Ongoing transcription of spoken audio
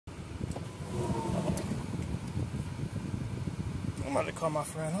I'm about to call my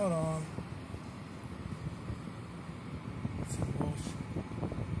friend. Hold on.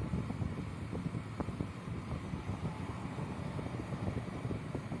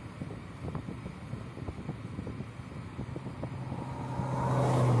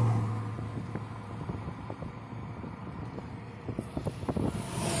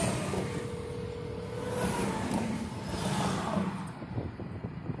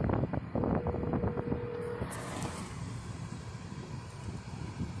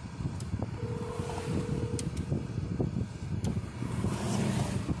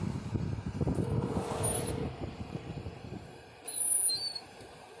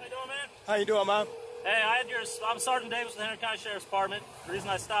 How you doing, man? Hey, I'm Sergeant Davis with the Henry County Sheriff's Department. The reason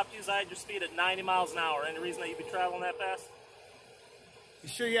I stopped you is I had your speed at 90 miles an hour. Any reason that you'd be traveling that fast? You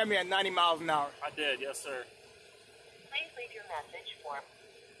sure you had me at 90 miles an hour? I did, yes, sir. Please leave your message for...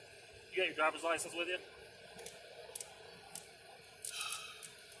 You got your driver's license with you?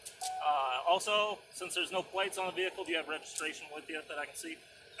 Also, since there's no plates on the vehicle, do you have registration with you that I can see?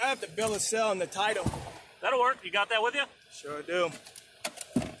 I have the bill of sale and the title. That'll work. You got that with you? Sure do.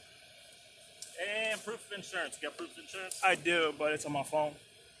 And proof of insurance. You got proof of insurance? I do, but it's on my phone.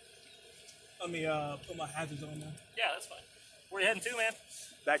 Let me put my hazards on now. Yeah, that's fine. Where you heading to, man?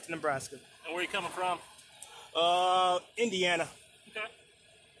 Back to Nebraska. And where you coming from? Indiana. Okay.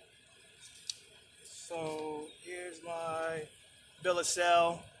 So here's my bill of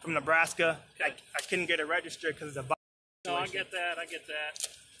sale from Nebraska. Okay. I couldn't get it registered because of the virus. No, I get that. I get that.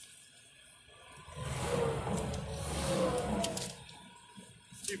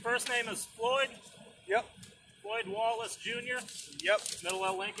 Your first name is Floyd? Yep. Floyd Wallace Jr.? Yep. Middle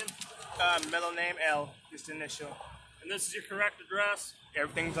L. Lincoln? Middle name L, just initial. And this is your correct address?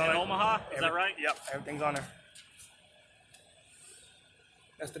 Everything's on in it. Omaha? Is that right? Yep, everything's on there.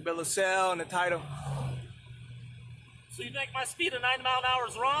 That's the bill of sale and the title. So you think my speed of 90 miles an hour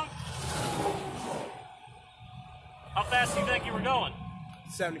is wrong? How fast do you think you were going?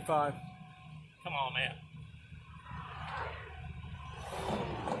 75. Come on, man.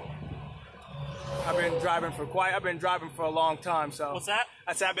 I've been driving for a long time, so. What's that?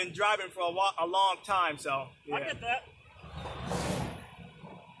 I said I've been driving for a long time, so. Yeah. I get that.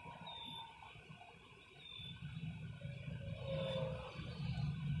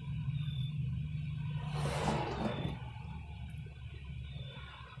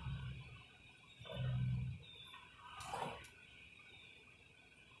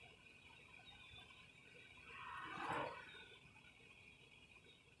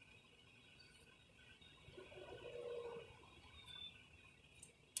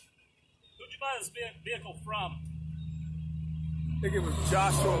 Who'd you buy this vehicle from? I think it was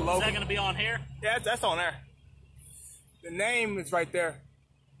Joshua Logan. Is that going to be on here? Yeah, that's on there. The name is right there.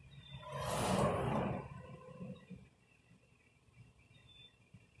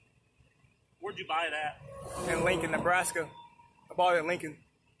 Where'd you buy it at? In Lincoln, Nebraska. I bought it in Lincoln.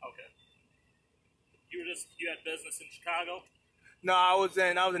 Okay. You had business in Chicago? No, I was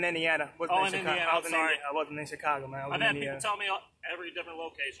in Indiana. In Indiana. I wasn't in Chicago, man. I've had people tell me every different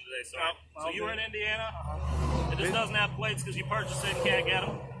location today. So you were in Indiana? Uh-huh. It just doesn't have plates because you purchased it and can't get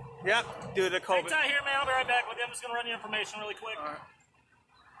them? Yep, due to COVID. Hang tight here, man. I'll be right back with you. I'm just going to run your information really quick. All right.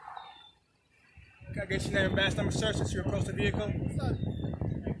 Can I get your name and badge number, sir, since you approached the vehicle? Can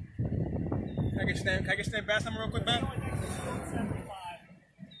I get your name and badge number real quick, man?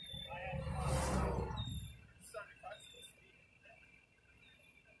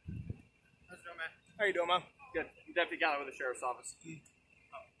 How you doing, man? Good. I'm Deputy Galler with the Sheriff's Office.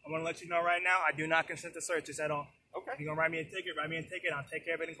 I want to let you know right now, I do not consent to searches at all. Okay. If you're going to write me a ticket, I'll take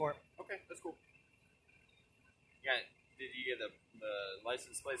care of it in court. Okay, that's cool. Yeah. Did you get the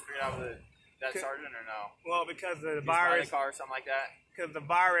license plates figured out with that sergeant or no? Well, because of the Did you buy virus. the car or something like that? Because of the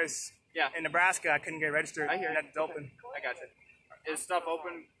virus in Nebraska, I couldn't get registered. I hear you. It's open. I got you. Is stuff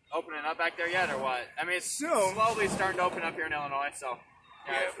opening up back there yet or what? I mean, it's soon. Slowly starting to open up here in Illinois, so.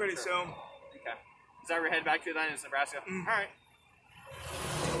 Yeah, pretty soon. Okay. Is that where we're heading back to then? Is Nebraska? Mm. All right.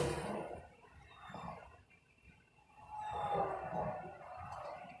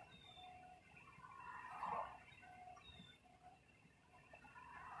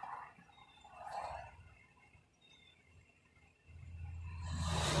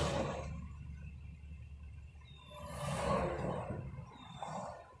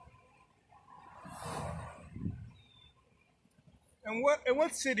 And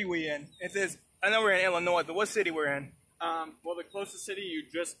what city we in? It says, I know we're in Illinois, but what city we're in? Well, the closest city you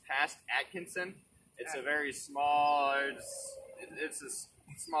just passed, Atkinson. It's a very small. It's a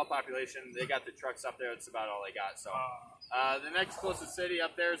small population. They got the trucks up there. That's about all they got. So, the next closest city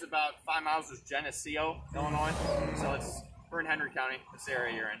up there is about 5 miles. Is Geneseo, Illinois. So it's We're in Henry County. This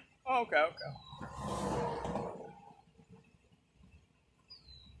area you're in. Oh, okay, okay.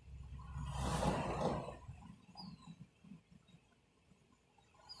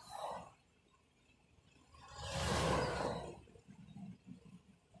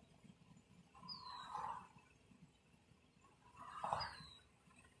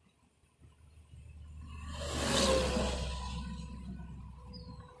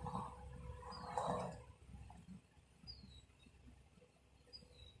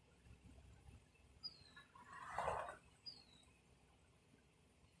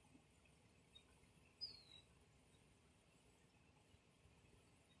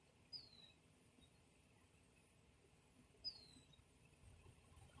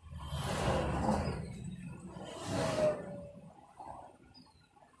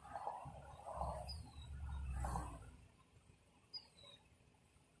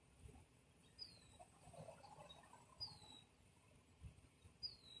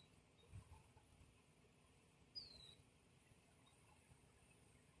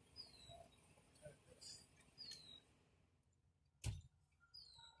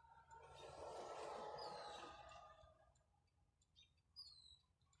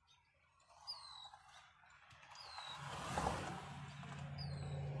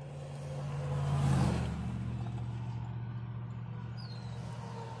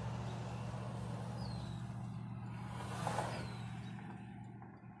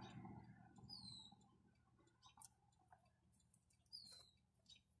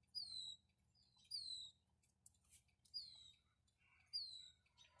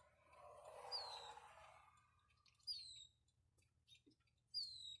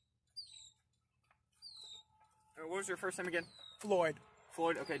 What was your first name again? Floyd.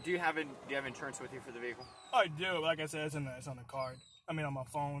 Floyd. Okay. Do you have insurance with you for the vehicle? I do. Like I said, it's on the card. I mean, on my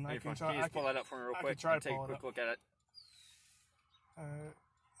phone. Can you just pull that up for me real quick? Try to take pull a it quick up. look at it.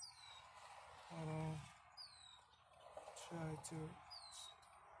 Hold on. Try to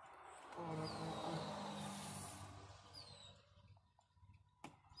pull it up real quick.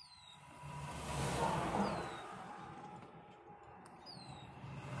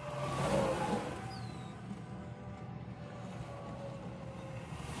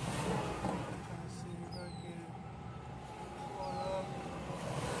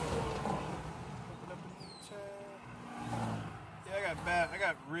 I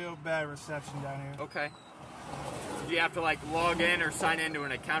got real bad reception down here. Okay. Do you have to like log in or sign into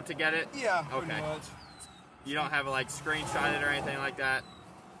an account to get it? Yeah, okay. pretty much. You don't have a like screenshot it or anything like that?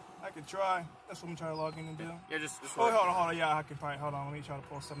 I could try. That's what I'm trying to log in and do. Yeah, just oh, hold on. Yeah, I can probably, hold on. Let me try to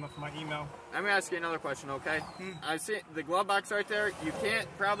pull something up for my email. Let me ask you another question, okay? I see the glove box right there. You can't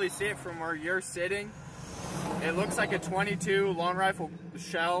probably see it from where you're sitting. It looks like a 22 long rifle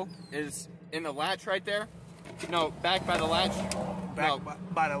shell is in the latch right there. No, back by the latch.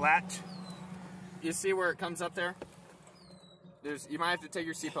 By the latch. You see where it comes up there? You might have to take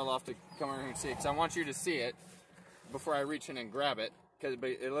your seatbelt off to come over here and see it, because I want you to see it before I reach in and grab it. Because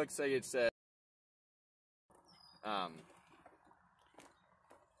it looks like it's I'm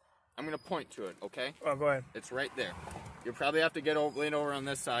gonna point to it, okay? Oh, go ahead. It's right there. You'll probably have to lean over on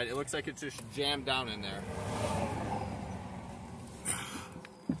this side. It looks like it's just jammed down in there.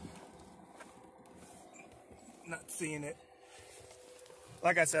 Not seeing it.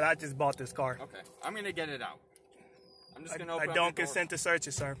 Like I said, I just bought this car. Okay, I'm gonna get it out. I'm just gonna open I up don't the door. consent to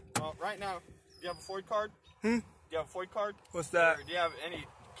searches, sir. Well, right now, do you have a Floyd card? Do you have a Floyd card? What's that? Or do you have any?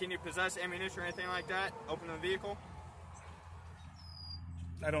 Can you possess ammunition or anything like that? Open the vehicle.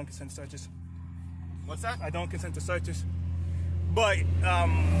 I don't consent to searches. What's that? I don't consent to searches. But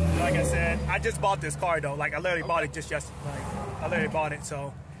like I said, I just bought this car though. Like I literally bought it just yesterday. Like I literally bought it,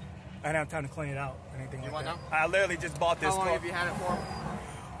 so I didn't have time to clean it out or anything like that. I literally just bought this car. How long have you had it for?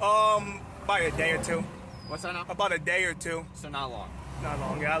 About a day or two. What's that now? About a day or two. So not long. Not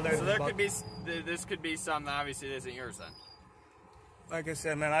long. Yeah, I literally. So there could be. This could be something that obviously isn't yours then. Like I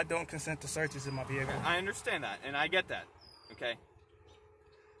said, man, I don't consent to searches in my vehicle. I understand that, and I get that. Okay.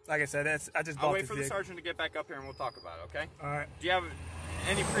 Like I said, I just bought I'll wait this for the vehicle. sergeant to get back up here and we'll talk about it, okay? All right. Do you have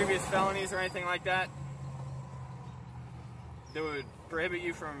any previous felonies or anything like that that would prohibit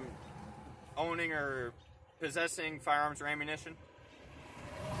you from owning or possessing firearms or ammunition?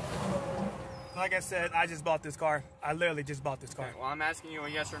 Like I said, I just bought this car. I literally just bought this car. Okay, well, I'm asking you a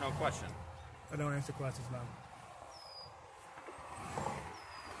yes or no question. I don't answer questions now.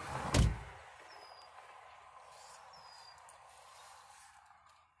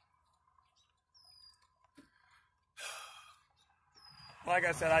 Like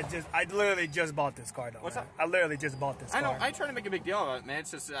I said, I literally just bought this car though. What's man. up? I literally just bought this car. I try to make a big deal of it, man.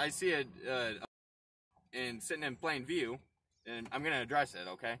 It's just I see it and sitting in plain view, and I'm gonna address it.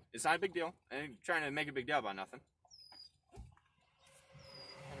 Okay, it's not a big deal. I ain't trying to make a big deal about nothing.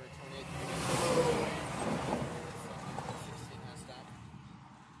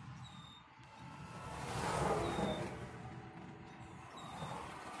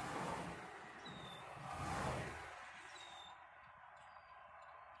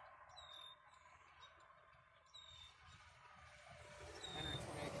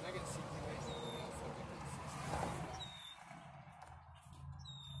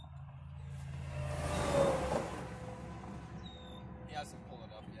 He hasn't pulled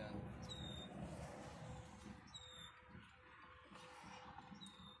it up yet.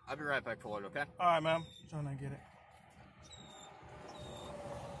 I'll be right back for it, okay? All right, ma'am. Trying to get it.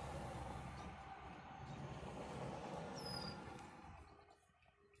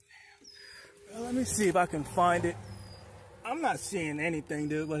 Well, let me see if I can find it. I'm not seeing anything,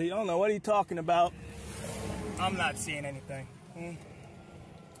 dude, but I don't know what are you talking about. I'm not seeing anything.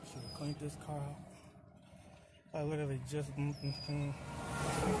 Should have cleaned this car out. I literally just...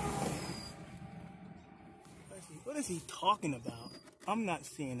 What is he talking about? I'm not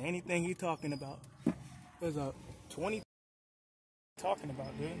seeing anything he's talking about. There's a 20 talking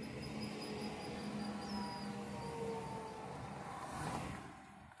about, dude.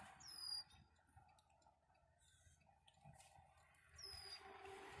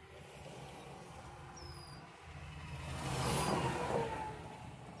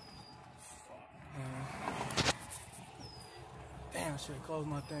 Damn, I should have closed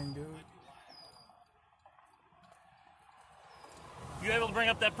my thing, dude. You able to bring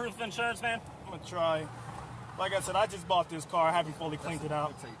up that proof of insurance, man? I'm gonna try. Like I said, I just bought this car. I haven't fully cleaned it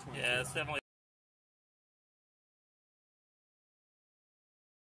out. Yeah, it's definitely.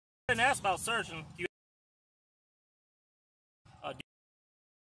 I didn't ask about searching. Do you...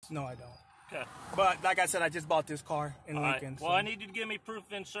 No, I don't. Okay. But like I said, I just bought this car in All Lincoln. right. Well, so. I need you to give me proof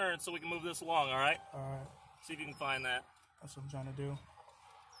of insurance so we can move this along. All right. All right. See if you can find that. That's what I'm trying to do.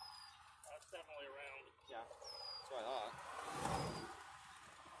 That's definitely around. Yeah, that's what I thought.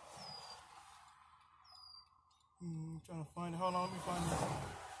 Trying to find it. Hold on, let me find it.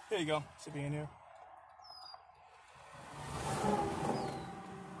 Here you go. Should be in here.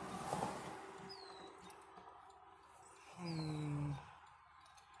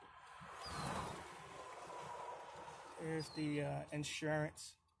 Here's the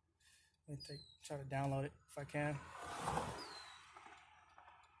insurance. Let me try to download it if I can.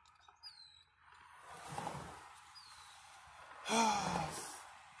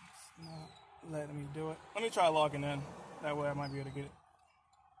 It's not letting me do it. Let me try logging in. That way I might be able to get it.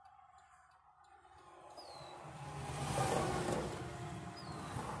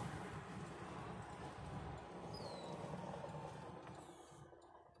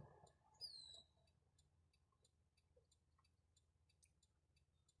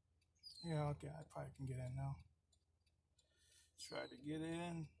 Yeah, okay, I probably can get in now. Try to get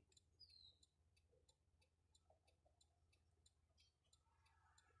in.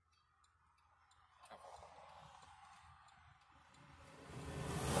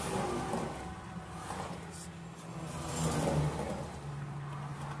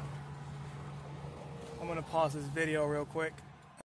 I'm gonna pause this video real quick.